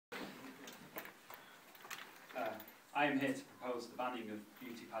I am here to propose the banning of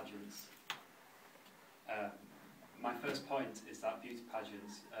beauty pageants. My first point is that beauty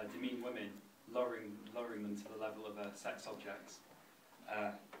pageants demean women, lowering them to the level of sex objects.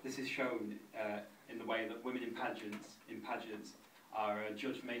 This is shown in the way that women in pageants are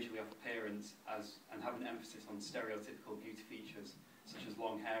judged majorly off appearance and have an emphasis on stereotypical beauty features, such as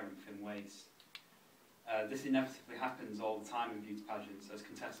long hair and thin waist. This inevitably happens all the time in beauty pageants, as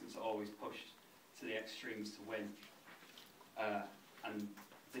contestants are always pushed to the extremes to win. And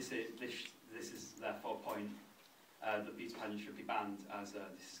this is therefore a point that beauty pageants should be banned, as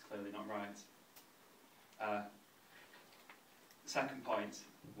this is clearly not right. The second point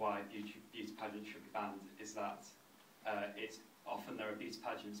why beauty pageants should be banned is that often there are beauty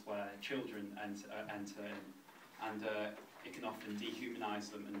pageants where children enter in, and it can often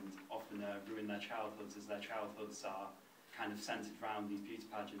dehumanise them and often ruin their childhoods, as their childhoods are kind of centred around these beauty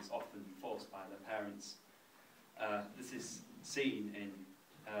pageants, often forced by their parents. This is seen in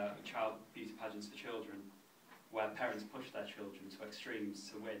beauty pageants for children, where parents push their children to extremes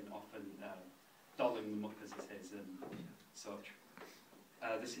to win, often dolling them up as it is and such.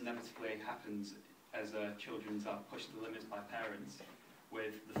 This inevitably happens as children are pushed to the limits by parents,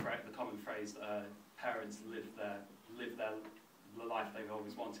 with the common phrase that parents live the life they've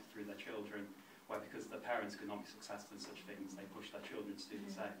always wanted through their children, where because their parents could not be successful in such things, they push their children to do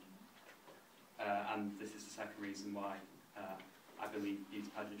the same. And this is the second reason why I believe beauty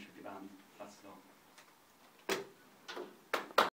pageants should be banned. That's all.